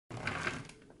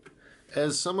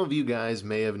As some of you guys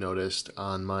may have noticed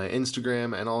on my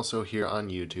Instagram and also here on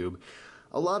YouTube,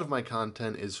 a lot of my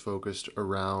content is focused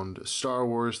around Star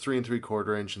Wars 3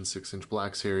 3/4 inch and 6-inch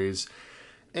Black Series,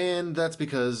 and that's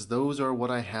because those are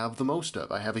what I have the most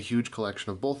of. I have a huge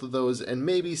collection of both of those, and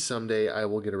maybe someday I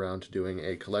will get around to doing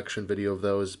a collection video of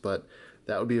those, but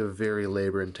that would be a very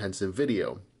labor-intensive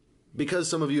video. Because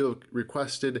some of you have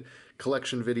requested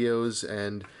collection videos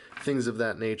and things of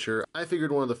that nature, I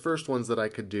figured one of the first ones that I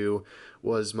could do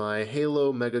was my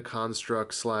Halo Mega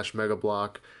Construx / Mega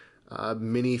Blok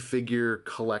minifigure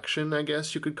collection, I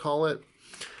guess you could call it.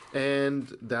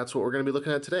 And that's what we're going to be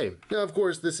looking at today. Now, of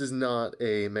course, this is not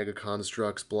a Mega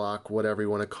Construx block, whatever you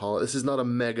want to call it. This is not a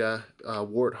Mega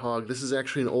Warthog. This is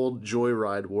actually an old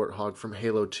Joyride Warthog from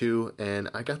Halo 2, and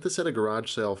I got this at a garage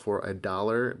sale for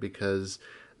 $1 because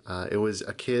it was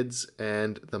a kid's,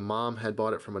 and the mom had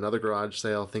bought it from another garage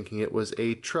sale thinking it was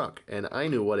a truck, and I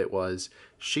knew what it was.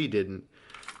 She didn't.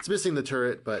 It's missing the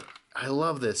turret, but I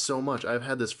love this so much. I've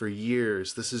had this for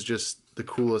years. This is just the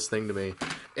coolest thing to me.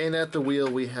 And at the wheel,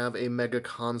 we have a Mega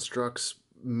Construx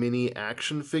mini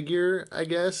action figure, I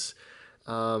guess.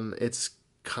 It's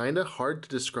kind of hard to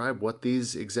describe what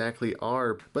these exactly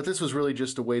are, but this was really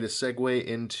just a way to segue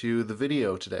into the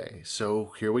video today.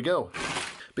 So here we go.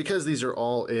 Because these are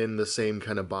all in the same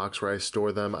kind of box where I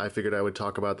store them, I figured I would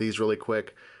talk about these really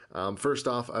quick. First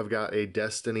off, I've got a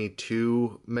Destiny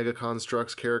 2 Mega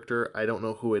Construx character. I don't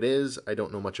know who it is. I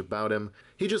don't know much about him.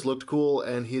 He just looked cool,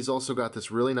 and he's also got this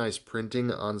really nice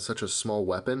printing on such a small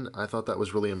weapon. I thought that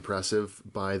was really impressive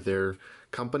by their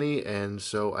company, and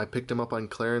so I picked him up on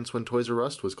clearance when Toys R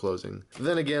Us was closing.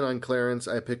 Then again, on clearance,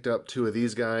 I picked up two of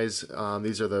these guys.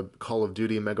 These are the Call of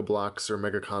Duty Mega Bloks or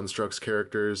Mega Construx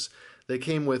characters. They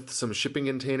came with some shipping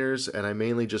containers, and I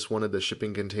mainly just wanted the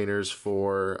shipping containers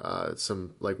for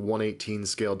some like 1/18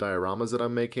 scale dioramas that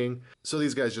I'm making. So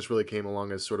these guys just really came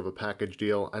along as sort of a package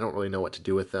deal. I don't really know what to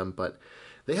do with them, but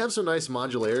they have some nice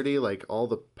modularity, like all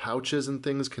the pouches and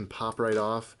things can pop right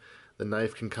off. The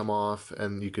knife can come off,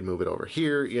 and you can move it over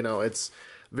here. You know, it's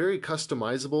very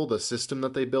customizable, the system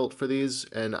that they built for these,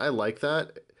 and I like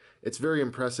that. It's very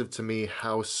impressive to me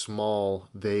how small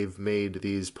they've made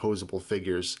these posable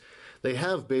figures. They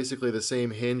have basically the same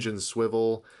hinge and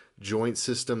swivel joint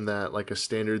system that like a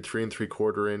standard 3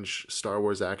 3/4 inch Star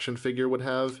Wars action figure would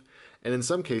have, and in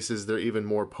some cases they're even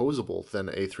more posable than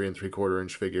a 3 3/4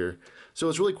 inch figure. So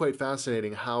it's really quite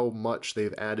fascinating how much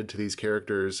they've added to these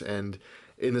characters, and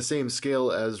in the same scale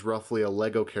as roughly a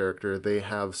Lego character, they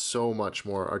have so much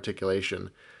more articulation.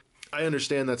 I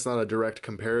understand that's not a direct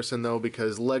comparison though,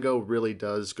 because Lego really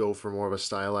does go for more of a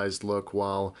stylized look,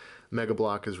 while Mega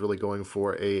Blok is really going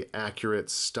for a accurate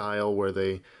style where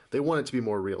they want it to be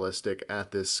more realistic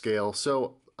at this scale.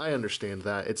 So I understand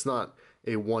that. It's not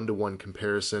a one-to-one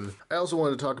comparison. I also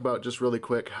wanted to talk about just really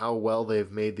quick how well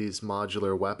they've made these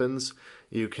modular weapons.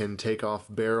 You can take off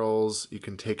barrels, you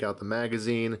can take out the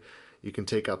magazine, you can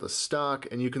take out the stock,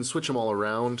 and you can switch them all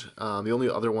around. The only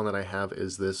other one that I have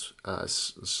is this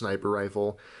sniper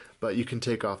rifle, but you can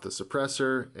take off the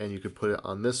suppressor and you could put it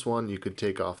on this one. You could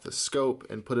take off the scope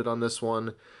and put it on this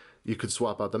one. You could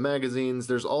swap out the magazines.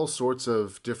 There's all sorts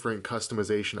of different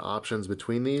customization options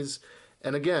between these.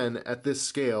 And again, at this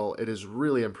scale, it is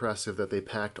really impressive that they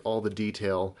packed all the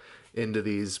detail into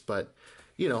these, but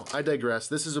you know, I digress.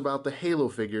 This is about the Halo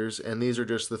figures, and these are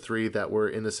just the three that were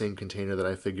in the same container that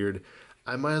I figured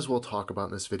I might as well talk about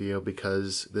in this video,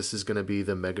 because this is going to be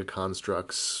the Mega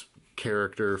Construx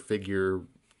character figure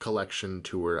collection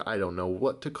tour. I don't know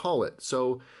what to call it,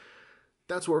 so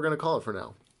that's what we're going to call it for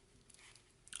now.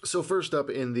 So first up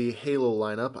in the Halo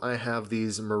lineup, I have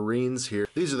these Marines here.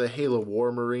 These are the Halo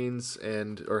War Marines,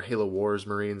 or Halo Wars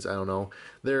Marines, I don't know.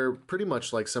 They're pretty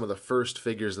much like some of the first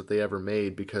figures that they ever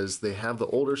made, because they have the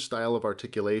older style of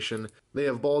articulation. They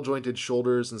have ball-jointed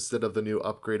shoulders instead of the new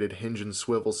upgraded hinge and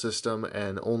swivel system,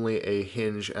 and only a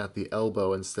hinge at the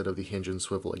elbow instead of the hinge and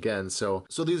swivel again. So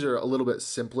these are a little bit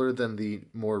simpler than the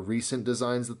more recent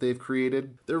designs that they've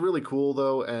created. They're really cool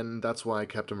though, and that's why I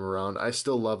kept them around. I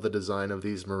still love the design of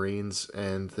these Marines,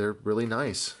 and they're really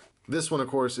nice. This one, of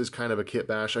course, is kind of a kit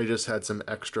bash. I just had some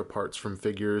extra parts from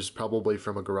figures, probably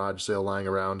from a garage sale lying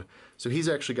around. So he's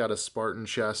actually got a Spartan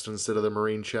chest instead of the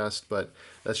Marine chest, but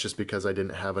that's just because I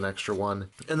didn't have an extra one.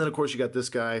 And then, of course, you got this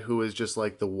guy who is just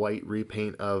like the white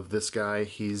repaint of this guy.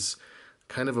 He's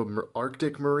kind of an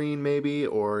Arctic Marine maybe,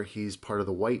 or he's part of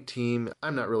the white team.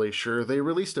 I'm not really sure. They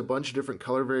released a bunch of different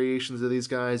color variations of these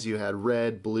guys. You had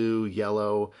red, blue,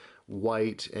 yellow,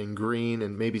 white, and green,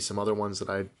 and maybe some other ones that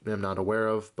I am not aware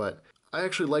of, but I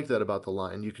actually like that about the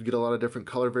line. You could get a lot of different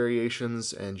color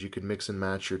variations, and you could mix and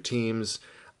match your teams.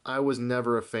 I was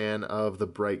never a fan of the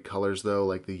bright colors though,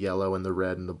 like the yellow and the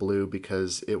red and the blue,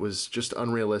 because it was just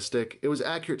unrealistic. It was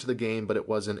accurate to the game, but it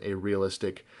wasn't a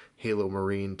realistic Halo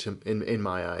Marine in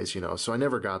my eyes, you know, so I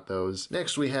never got those.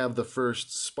 Next we have the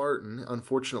first Spartan.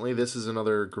 Unfortunately, this is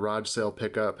another garage sale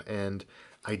pickup, and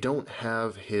I don't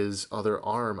have his other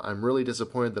arm. I'm really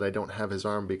disappointed that I don't have his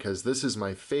arm because this is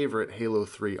my favorite Halo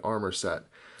 3 armor set.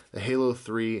 The Halo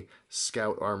 3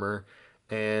 Scout armor,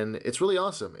 and it's really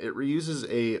awesome. It reuses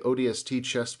a ODST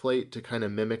chest plate to kind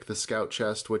of mimic the Scout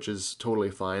chest, which is totally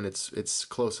fine. It's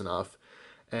close enough.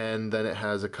 And then it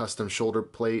has a custom shoulder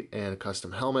plate and a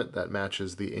custom helmet that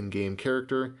matches the in-game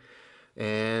character.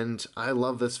 And I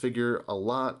love this figure a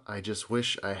lot. I just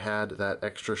wish I had that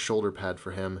extra shoulder pad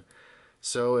for him.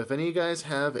 So if any of you guys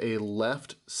have a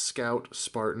left Scout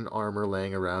Spartan armor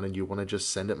laying around and you want to just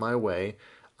send it my way,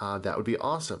 that would be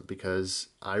awesome because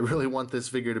I really want this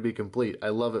figure to be complete. I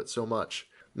love it so much.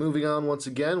 Moving on, once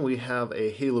again, we have a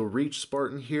Halo Reach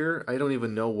Spartan here. I don't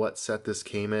even know what set this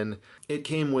came in. It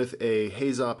came with a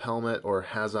Hazop helmet, or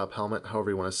Hazop helmet, however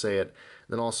you want to say it.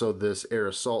 And then also this Air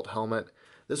Assault helmet.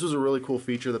 This was a really cool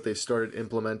feature that they started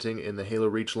implementing in the Halo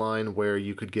Reach line, where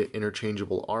you could get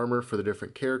interchangeable armor for the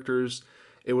different characters.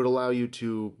 It would allow you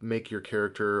to make your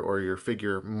character or your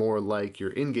figure more like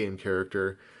your in-game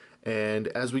character. And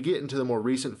as we get into the more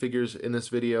recent figures in this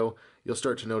video, you'll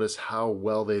start to notice how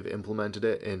well they've implemented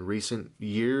it in recent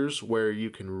years, where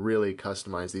you can really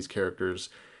customize these characters.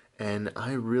 And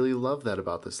I really love that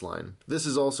about this line. This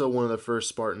is also one of the first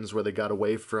Spartans where they got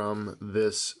away from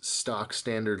this stock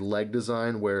standard leg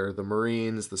design where the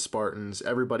Marines, the Spartans,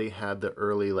 everybody had the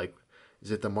early, like,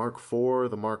 is it the Mark IV,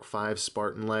 the Mark V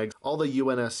Spartan legs? All the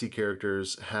UNSC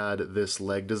characters had this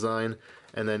leg design.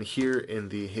 And then here in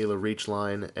the Halo Reach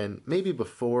line, and maybe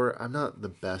before, I'm not the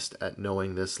best at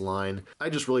knowing this line. I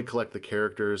just really collect the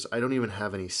characters. I don't even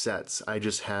have any sets. I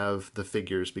just have the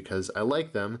figures because I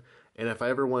like them. And if I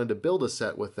ever wanted to build a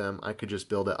set with them, I could just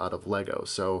build it out of Lego.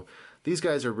 So these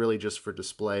guys are really just for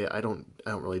display. I don't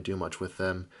really do much with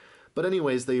them. But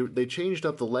anyways, they changed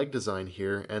up the leg design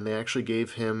here, and they actually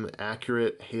gave him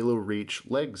accurate Halo Reach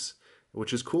legs,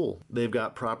 which is cool. They've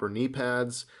got proper knee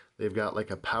pads. They've got like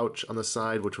a pouch on the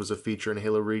side, which was a feature in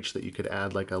Halo Reach that you could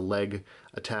add like a leg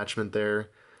attachment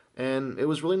there. And it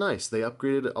was really nice. They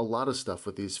upgraded a lot of stuff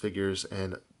with these figures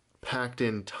and packed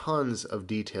in tons of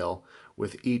detail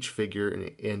with each figure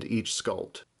and each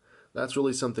sculpt. That's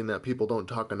really something that people don't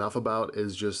talk enough about,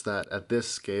 is just that at this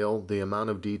scale, the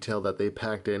amount of detail that they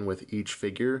packed in with each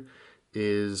figure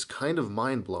is kind of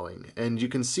mind-blowing. And you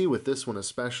can see with this one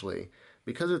especially,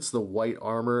 because it's the white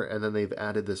armor and then they've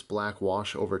added this black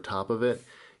wash over top of it,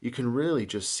 you can really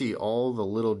just see all the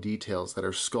little details that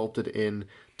are sculpted in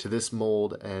to this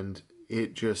mold, and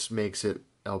it just makes it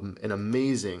an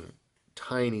amazing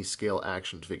tiny scale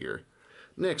action figure.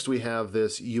 Next we have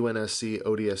this UNSC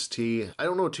ODST. I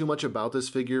don't know too much about this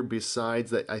figure besides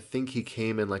that I think he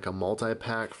came in like a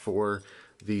multi-pack for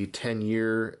the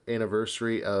 10-year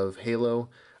anniversary of Halo.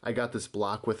 I got this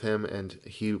block with him and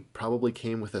he probably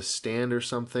came with a stand or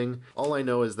something. All I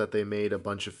know is that they made a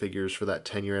bunch of figures for that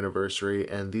 10-year anniversary,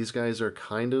 and these guys are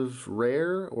kind of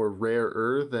rare, or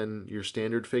rarer than your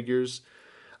standard figures.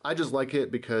 I just like it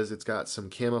because it's got some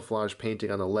camouflage painting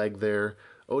on the leg there.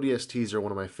 ODSTs are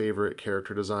one of my favorite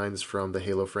character designs from the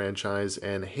Halo franchise,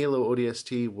 and Halo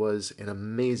ODST was an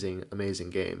amazing, amazing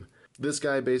game. This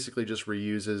guy basically just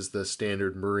reuses the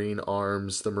standard Marine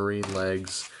arms, the Marine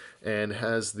legs, and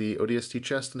has the ODST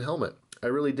chest and helmet. I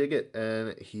really dig it,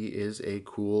 and he is a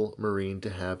cool Marine to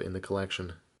have in the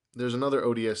collection. There's another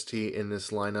ODST in this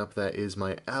lineup that is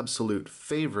my absolute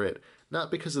favorite, not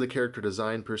because of the character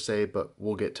design per se, but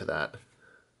we'll get to that.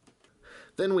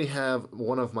 Then we have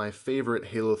one of my favorite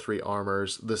Halo 3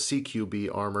 armors, the CQB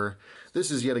armor. This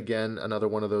is yet again another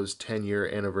one of those 10-year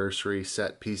anniversary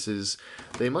set pieces.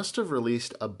 They must have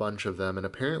released a bunch of them, and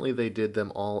apparently they did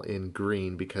them all in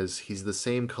green because he's the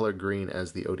same color green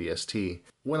as the ODST.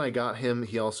 When I got him,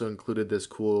 he also included this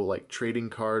cool like trading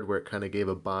card where it kind of gave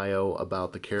a bio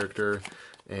about the character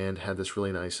and had this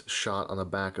really nice shot on the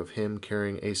back of him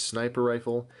carrying a sniper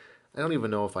rifle. I don't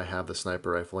even know if I have the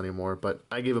sniper rifle anymore, but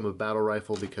I gave him a battle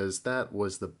rifle because that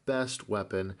was the best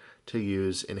weapon to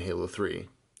use in Halo 3.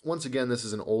 Once again, this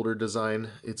is an older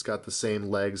design. It's got the same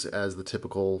legs as the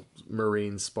typical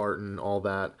Marine, Spartan, all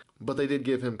that. But they did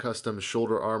give him custom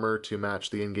shoulder armor to match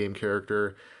the in-game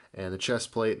character, and the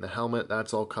chest plate and the helmet,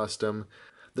 that's all custom.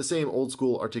 The same old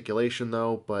school articulation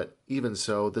though, but even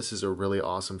so, this is a really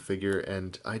awesome figure,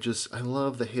 and I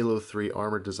love the Halo 3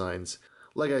 armor designs.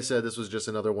 Like I said, this was just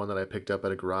another one that I picked up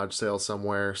at a garage sale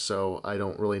somewhere, so I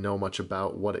don't really know much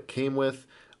about what it came with.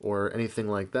 or anything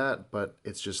like that, but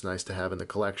it's just nice to have in the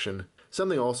collection.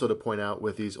 Something also to point out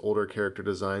with these older character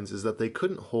designs is that they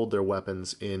couldn't hold their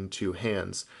weapons in two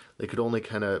hands. They could only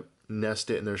kind of nest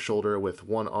it in their shoulder with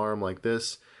one arm like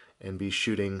this and be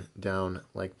shooting down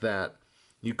like that.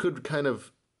 You could kind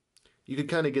of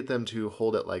get them to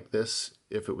hold it like this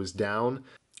if it was down,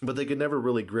 but they could never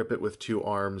really grip it with two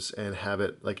arms and have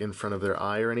it like in front of their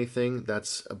eye or anything.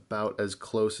 That's about as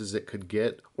close as it could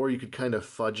get. Or you could kind of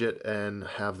fudge it and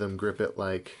have them grip it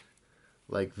like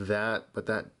that, but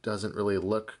that doesn't really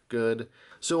look good.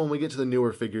 So when we get to the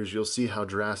newer figures, you'll see how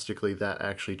drastically that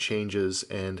actually changes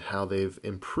and how they've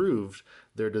improved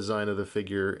their design of the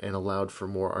figure and allowed for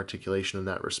more articulation in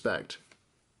that respect.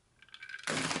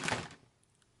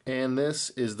 And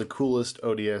this is the coolest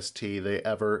ODST they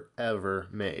ever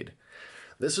made.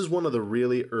 This is one of the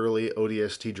really early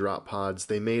ODST drop pods.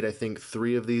 They made, I think,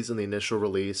 3 of these in the initial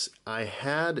release. I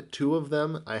had 2 of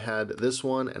them. I had this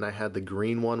one and I had the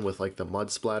green one with like the mud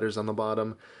splatters on the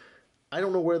bottom. I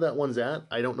don't know where that one's at.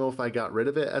 I don't know if I got rid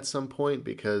of it at some point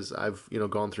because I've,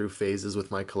 gone through phases with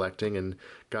my collecting and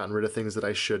gotten rid of things that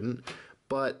I shouldn't.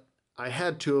 But I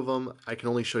had 2 of them. I can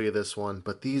only show you this one,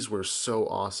 but these were so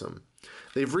awesome.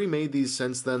 They've remade these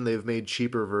since then. They've made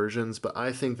cheaper versions, but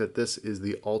I think that this is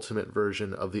the ultimate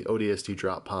version of the ODST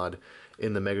drop pod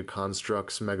in the Mega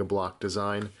Construx Mega Blok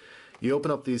design. You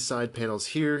open up these side panels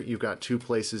here, you've got 2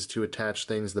 places to attach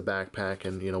things, the backpack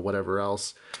and whatever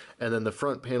else, and then the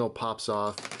front panel pops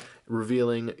off,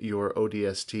 revealing your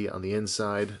ODST on the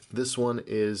inside. This one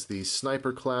is the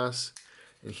sniper class,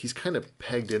 and he's kind of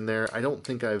pegged in there. I don't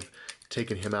think I've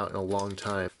taken him out in a long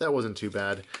time. That wasn't too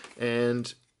bad.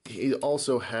 And he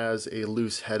also has a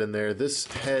loose head in there. This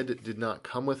head did not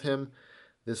come with him.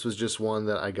 This was just one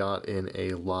that I got in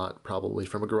a lot, probably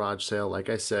from a garage sale, like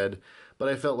I said. But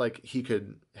I felt like he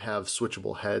could have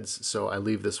switchable heads, so I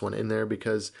leave this one in there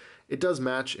because it does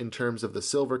match in terms of the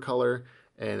silver color,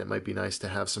 and it might be nice to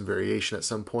have some variation at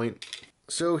some point.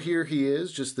 So here he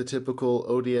is, just the typical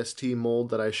ODST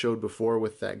mold that I showed before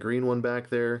with that green one back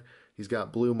there. He's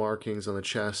got blue markings on the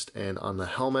chest and on the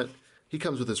helmet. He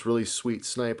comes with this really sweet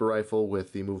sniper rifle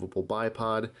with the movable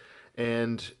bipod.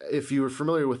 And if you were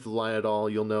familiar with the line at all,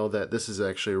 you'll know that this is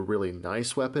actually a really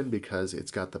nice weapon because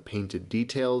it's got the painted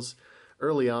details.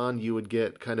 Early on, you would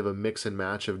get kind of a mix and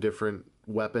match of different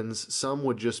weapons. Some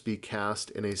would just be cast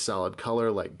in a solid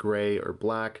color like gray or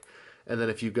black. And then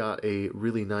if you got a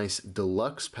really nice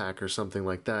deluxe pack or something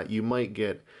like that, you might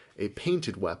get a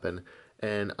painted weapon.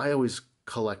 And I always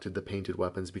collected the painted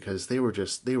weapons because they were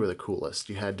the coolest.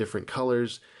 You had different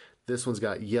colors. This one's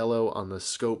got yellow on the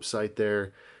scope sight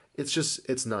there.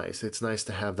 It's nice. It's nice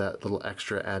to have that little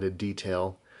extra added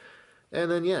detail. And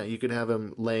then yeah, you could have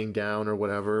him laying down or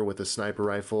whatever with a sniper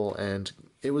rifle, and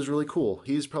it was really cool.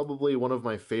 He's probably one of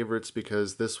my favorites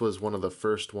because this was one of the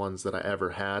first ones that I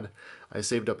ever had. I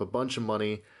saved up a bunch of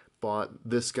money, bought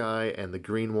this guy and the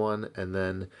green one, and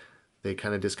then they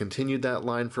kind of discontinued that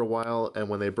line for a while, and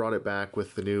when they brought it back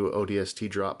with the new ODST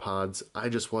drop pods, I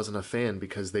just wasn't a fan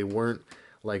because they weren't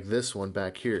like this one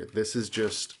back here. This is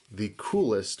just the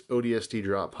coolest ODST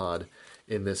drop pod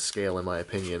in this scale, in my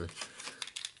opinion.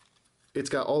 It's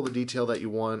got all the detail that you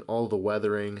want, all the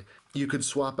weathering. You could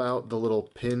swap out the little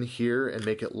pin here and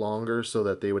make it longer so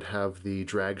that they would have the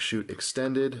drag chute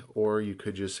extended, or you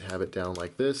could just have it down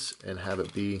like this and have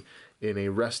it be in a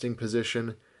resting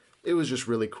position. It was just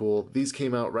really cool. These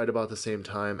came out right about the same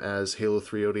time as Halo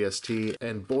 3 ODST,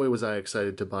 and boy was I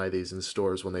excited to buy these in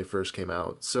stores when they first came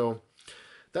out. So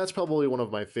that's probably one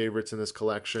of my favorites in this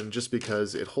collection just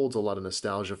because it holds a lot of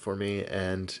nostalgia for me,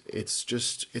 and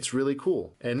it's really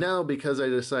cool. And now, because I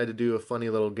decided to do a funny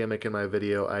little gimmick in my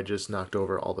video, I just knocked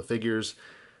over all the figures.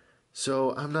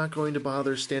 So I'm not going to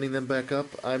bother standing them back up.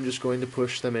 I'm just going to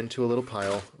push them into a little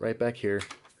pile right back here.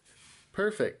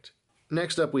 Perfect.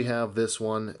 Next up we have this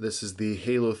one. This is the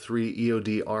Halo 3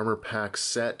 EOD Armor Pack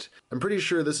set. I'm pretty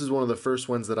sure this is one of the first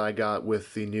ones that I got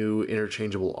with the new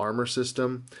interchangeable armor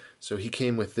system. So he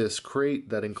came with this crate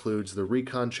that includes the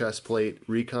Recon chestplate,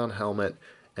 Recon helmet,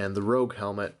 and the Rogue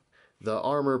helmet. The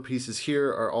armor pieces here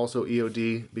are also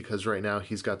EOD because right now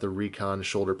he's got the Recon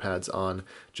shoulder pads on,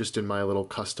 just in my little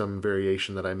custom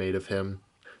variation that I made of him.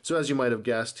 So as you might have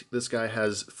guessed, this guy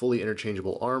has fully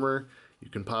interchangeable armor. You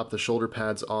can pop the shoulder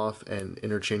pads off and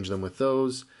interchange them with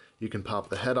those. You can pop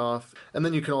the head off, and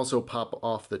then you can also pop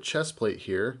off the chest plate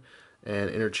here and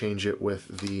interchange it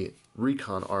with the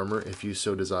Recon armor if you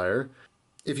so desire.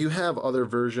 If you have other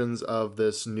versions of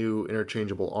this new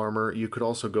interchangeable armor, you could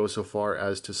also go so far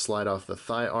as to slide off the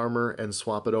thigh armor and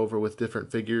swap it over with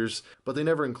different figures, but they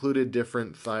never included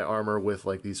different thigh armor with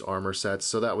like these armor sets,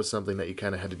 so that was something that you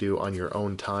kind of had to do on your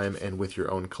own time and with your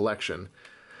own collection.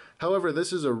 However,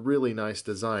 this is a really nice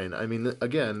design. I mean,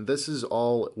 again, this is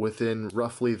all within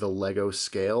roughly the Lego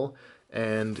scale,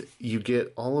 and you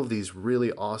get all of these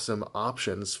really awesome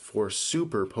options for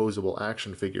super posable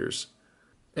action figures.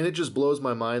 And it just blows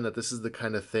my mind that this is the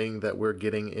kind of thing that we're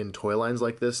getting in toy lines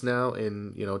like this now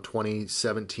in,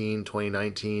 2017,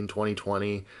 2019,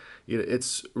 2020.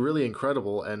 It's really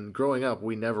incredible, and growing up,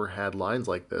 we never had lines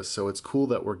like this, so it's cool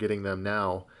that we're getting them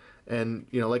now. And,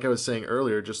 like I was saying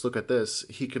earlier, just look at this.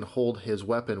 He can hold his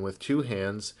weapon with two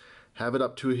hands, have it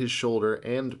up to his shoulder,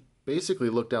 and basically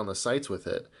look down the sights with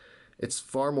it. It's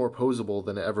far more posable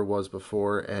than it ever was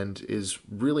before and is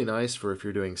really nice for if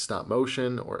you're doing stop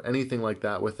motion or anything like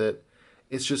that with it.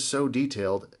 It's just so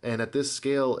detailed, and at this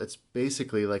scale, it's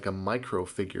basically like a micro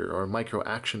figure or a micro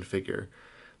action figure.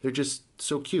 They're just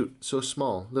so cute, so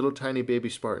small, little tiny baby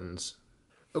Spartans.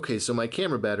 Okay, so my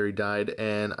camera battery died,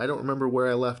 and I don't remember where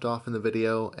I left off in the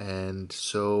video, and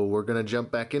so we're gonna jump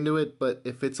back into it, but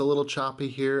if it's a little choppy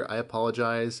here, I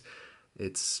apologize.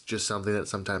 It's just something that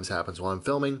sometimes happens while I'm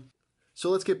filming. So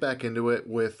let's get back into it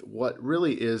with what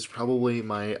really is probably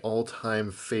my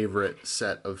all-time favorite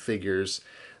set of figures.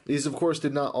 These, of course,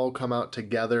 did not all come out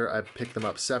together. I picked them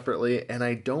up separately, and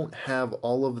I don't have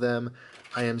all of them.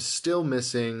 I am still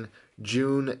missing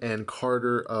June and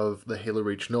Carter of the Halo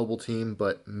Reach Noble team,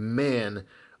 but man,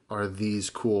 are these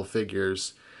cool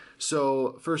figures.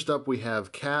 So first up we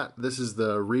have Kat. This is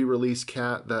the re-release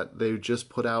Kat that they just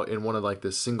put out in one of like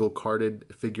the single carded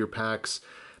figure packs.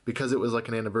 Because it was like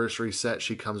an anniversary set,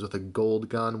 she comes with a gold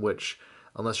gun, which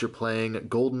unless you're playing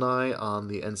GoldenEye on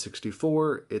the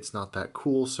N64, it's not that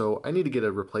cool, so I need to get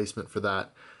a replacement for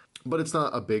that. But it's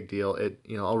not a big deal.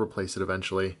 I'll replace it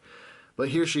eventually. But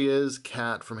here she is,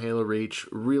 Kat from Halo Reach,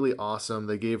 really awesome.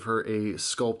 They gave her a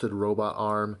sculpted robot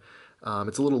arm.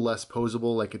 It's a little less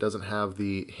posable, like it doesn't have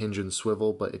the hinge and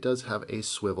swivel, but it does have a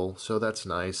swivel, so that's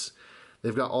nice.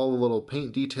 They've got all the little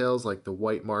paint details, like the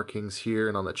white markings here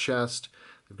and on the chest.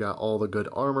 They've got all the good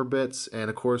armor bits, and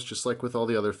of course, just like with all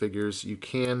the other figures, you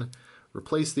can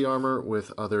replace the armor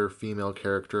with other female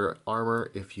character armor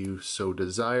if you so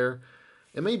desire.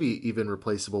 It may be even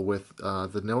replaceable with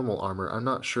the normal armor. I'm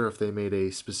not sure if they made a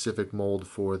specific mold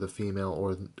for the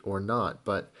female or not,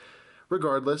 but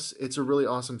regardless, it's a really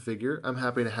awesome figure. I'm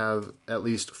happy to have at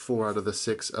least 4 out of the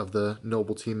 6 of the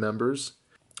Noble Team members.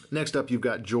 Next up, you've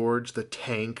got George, the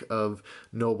tank of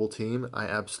Noble Team. I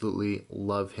absolutely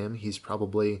love him. He's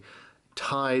probably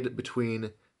tied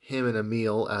between him and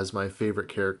Emil as my favorite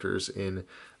characters in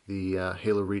the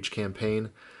Halo Reach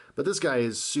campaign. But this guy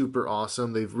is super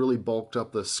awesome. They've really bulked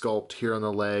up the sculpt here on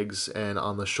the legs and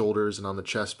on the shoulders and on the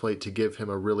chest plate to give him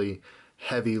a really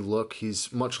heavy look.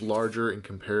 He's much larger in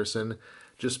comparison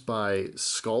just by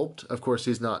sculpt. Of course,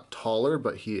 he's not taller,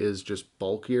 but he is just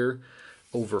bulkier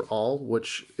overall,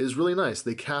 which is really nice.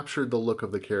 They captured the look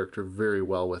of the character very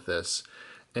well with this.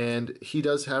 And he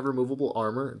does have removable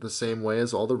armor the same way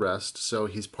as all the rest, so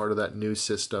he's part of that new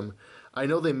system. I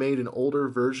know they made an older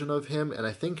version of him, and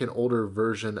I think an older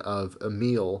version of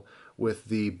Emil with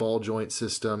the ball joint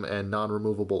system and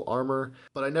non-removable armor,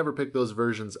 but I never picked those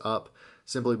versions up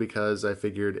simply because I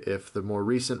figured if the more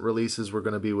recent releases were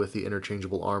going to be with the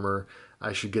interchangeable armor,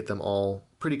 I should get them all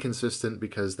pretty consistent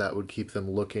because that would keep them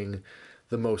looking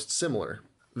the most similar.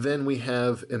 Then we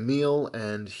have Emil,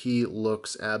 and he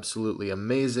looks absolutely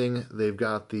amazing. They've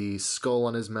got the skull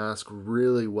on his mask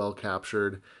really well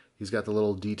captured. He's got the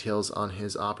little details on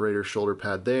his operator shoulder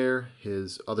pad there,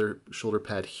 his other shoulder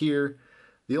pad here.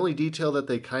 The only detail that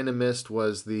they kind of missed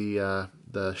was the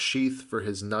sheath for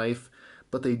his knife,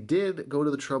 but they did go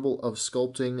to the trouble of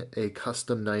sculpting a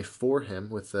custom knife for him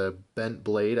with a bent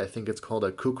blade. I think it's called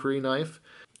a kukri knife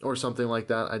or something like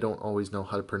that. I don't always know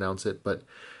how to pronounce it, but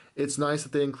it's nice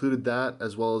that they included that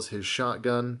as well as his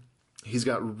shotgun. He's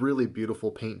got really beautiful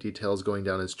paint details going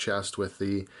down his chest with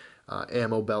the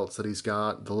ammo belts that he's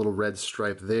got. The little red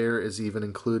stripe there is even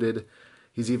included.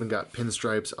 He's even got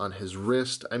pinstripes on his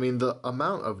wrist. I mean, the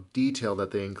amount of detail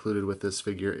that they included with this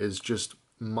figure is just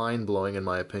mind-blowing in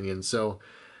my opinion. So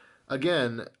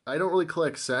again, I don't really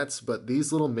collect sets, but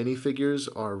these little minifigures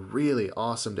are really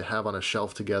awesome to have on a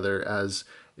shelf together as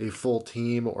a full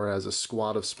team or as a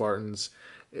squad of Spartans.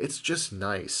 It's just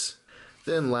nice.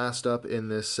 Then last up in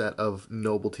this set of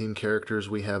Noble Team characters,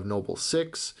 we have Noble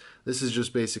 6. This is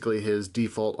just basically his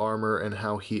default armor and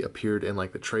how he appeared in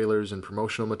like the trailers and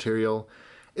promotional material.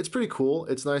 It's pretty cool.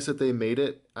 It's nice that they made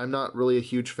it. I'm not really a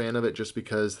huge fan of it just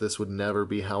because this would never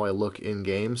be how I look in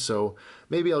game. So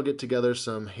maybe I'll get together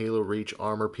some Halo Reach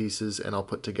armor pieces and I'll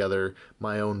put together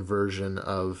my own version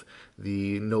of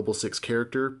the Noble 6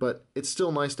 character. But it's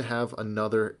still nice to have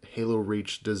another Halo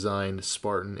Reach designed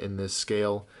Spartan in this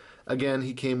scale. Again,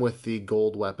 he came with the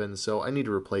gold weapon, so I need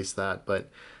to replace that,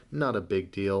 but not a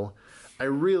big deal. I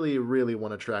really, really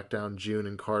want to track down June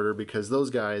and Carter because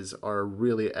those guys are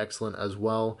really excellent as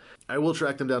well. I will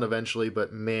track them down eventually,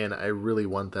 but man, I really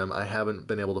want them. I haven't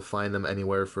been able to find them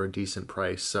anywhere for a decent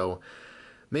price, so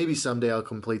maybe someday I'll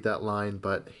complete that line,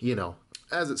 but you know,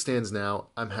 as it stands now,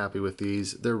 I'm happy with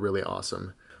these. They're really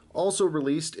awesome. Also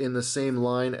released in the same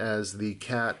line as the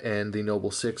Cat and the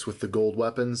Noble 6 with the gold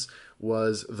weapons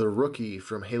was the Rookie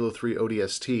from Halo 3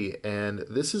 ODST, and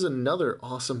this is another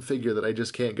awesome figure that I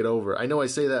just can't get over. I know I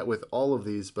say that with all of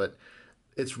these, but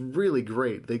it's really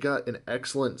great. They got an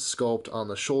excellent sculpt on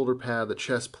the shoulder pad, the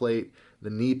chest plate, the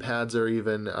knee pads are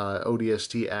even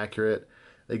ODST accurate.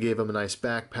 They gave him a nice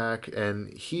backpack,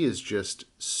 and he is just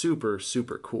super,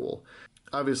 super cool.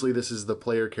 Obviously, this is the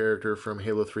player character from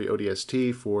Halo 3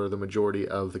 ODST for the majority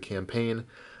of the campaign.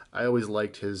 I always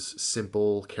liked his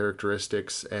simple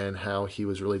characteristics and how he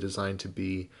was really designed to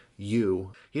be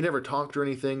you. He never talked or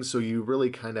anything, so you really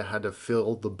kind of had to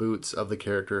fill the boots of the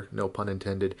character, no pun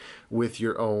intended, with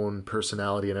your own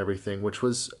personality and everything, which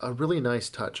was a really nice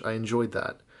touch. I enjoyed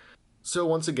that. So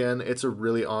once again, it's a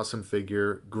really awesome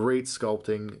figure, great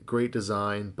sculpting, great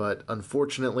design, but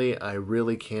unfortunately I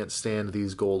really can't stand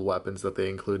these gold weapons that they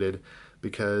included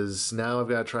because now I've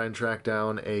got to try and track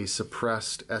down a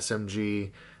suppressed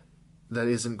SMG that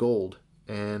isn't gold,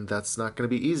 and that's not going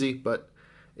to be easy, but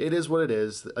it is what it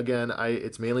is. Again,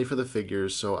 it's mainly for the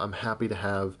figures, so I'm happy to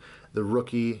have the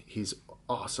Rookie. He's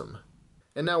awesome.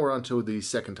 And now we're on to the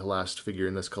second to last figure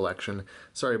in this collection.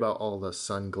 Sorry about all the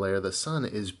sun glare. The sun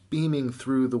is beaming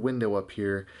through the window up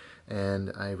here,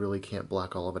 and I really can't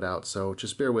block all of it out, so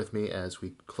just bear with me as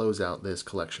we close out this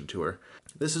collection tour.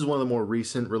 This is one of the more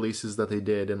recent releases that they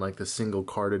did in like the single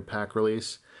carded pack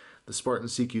release. The Spartan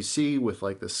CQC with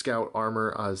like the scout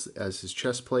armor as his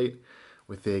chest plate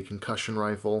with a concussion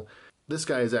rifle. This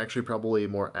guy is actually probably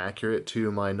more accurate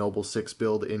to my Noble 6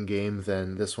 build in-game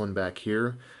than this one back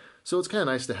here. So it's kind of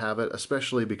nice to have it,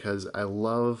 especially because I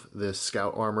love this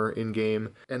scout armor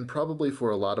in-game, and probably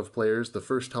for a lot of players, the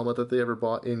first helmet that they ever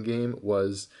bought in-game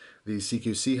was the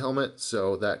CQC helmet,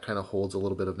 so that kind of holds a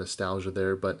little bit of nostalgia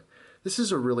there, but this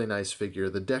is a really nice figure.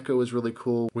 The deco is really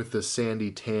cool with the sandy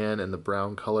tan and the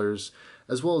brown colors,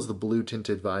 as well as the blue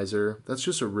tinted visor. That's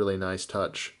just a really nice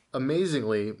touch.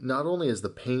 Amazingly, not only is the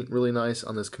paint really nice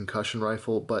on this concussion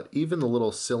rifle, but even the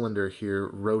little cylinder here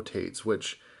rotates,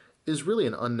 which is really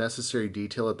an unnecessary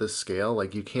detail at this scale.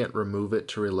 Like, you can't remove it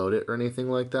to reload it or anything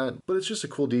like that, but it's just a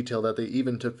cool detail that they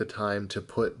even took the time to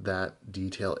put that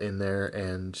detail in there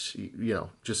and, you know,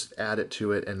 just add it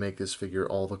to it and make this figure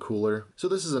all the cooler. So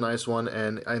this is a nice one,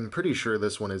 and I'm pretty sure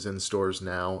this one is in stores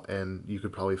now, and you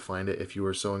could probably find it if you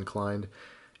were so inclined.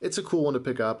 It's a cool one to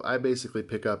pick up. I basically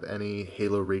pick up any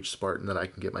Halo Reach Spartan that I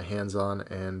can get my hands on,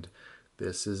 and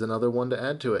this is another one to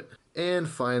add to it. And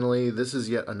finally, this is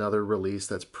yet another release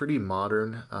that's pretty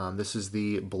modern. This is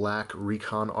the Black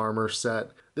Recon Armor set.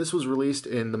 This was released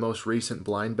in the most recent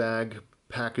blind bag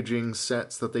packaging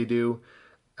sets that they do.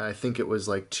 I think it was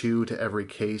like 2 to every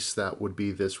case that would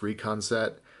be this Recon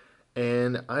set.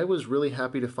 And I was really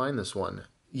happy to find this one.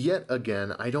 Yet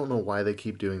again, I don't know why they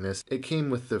keep doing this. It came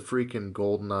with the freaking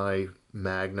GoldenEye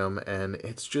Magnum, and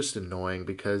it's just annoying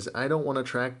because I don't want to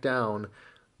track down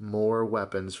more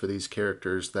weapons for these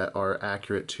characters that are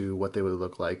accurate to what they would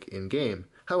look like in game.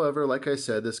 However, like I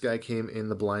said, this guy came in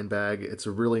the blind bag. It's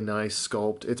a really nice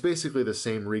sculpt. It's basically the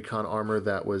same Recon armor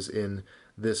that was in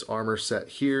this armor set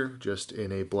here, just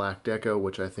in a black deco,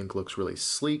 which I think looks really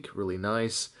sleek, really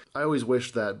nice. I always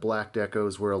wished that black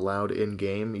decos were allowed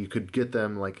in-game. You could get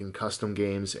them like in custom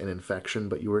games and Infection,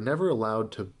 but you were never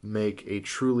allowed to make a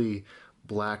truly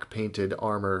black painted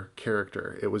armor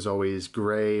character. It was always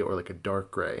gray or like a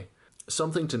dark gray.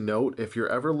 Something to note, if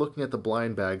you're ever looking at the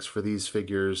blind bags for these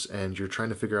figures and you're trying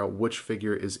to figure out which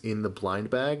figure is in the blind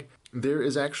bag, there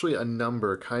is actually a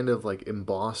number kind of like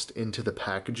embossed into the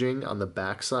packaging on the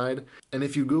backside. And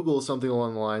if you Google something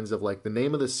along the lines of like the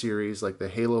name of the series, like the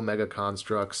Halo Mega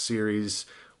Construx series,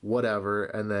 whatever,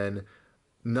 and then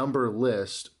number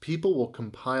list, people will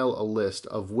compile a list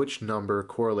of which number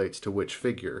correlates to which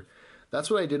figure. That's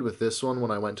what I did with this one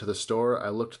when I went to the store. I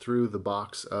looked through the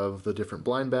box of the different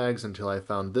blind bags until I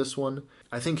found this one.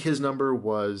 I think his number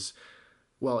was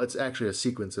Well, it's actually a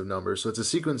sequence of numbers. So it's a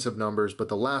sequence of numbers, but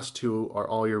the last two are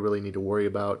all you really need to worry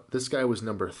about. This guy was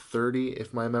number 30,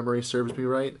 if my memory serves me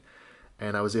right.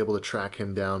 And I was able to track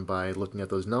him down by looking at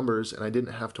those numbers, and I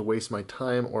didn't have to waste my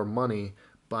time or money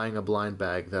buying a blind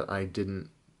bag that I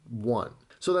didn't want.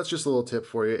 So that's just a little tip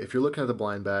for you. If you're looking at the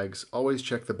blind bags, always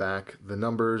check the back. The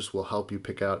numbers will help you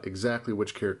pick out exactly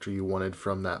which character you wanted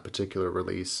from that particular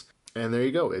release. And there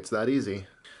you go, it's that easy.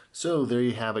 So there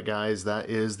you have it, guys. That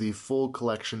is the full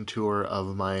collection tour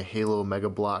of my Halo Mega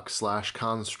Blok /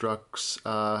 Construx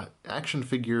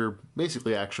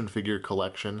basically action figure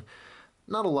collection.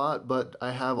 Not a lot, but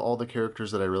I have all the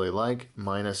characters that I really like,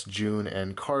 minus June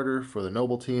and Carter for the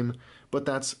Noble team, but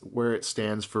that's where it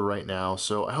stands for right now.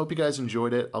 So I hope you guys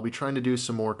enjoyed it. I'll be trying to do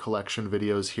some more collection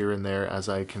videos here and there as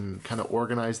I can kind of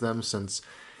organize them, since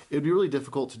it would be really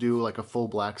difficult to do like a full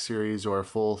Black Series or a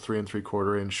full 3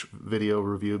 3/4 inch video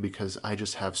review because I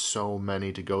just have so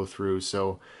many to go through.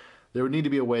 So there would need to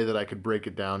be a way that I could break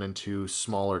it down into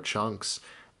smaller chunks.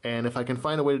 And if I can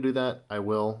find a way to do that, I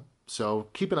will. So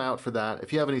keep an eye out for that.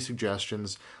 If you have any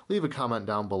suggestions, leave a comment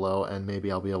down below and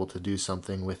maybe I'll be able to do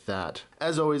something with that.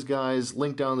 As always, guys,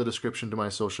 link down in the description to my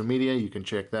social media. You can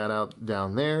check that out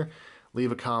down there.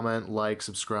 Leave a comment, like,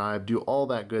 subscribe, do all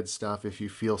that good stuff if you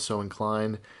feel so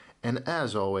inclined. And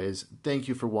as always, thank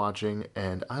you for watching,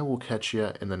 and I will catch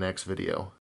you in the next video.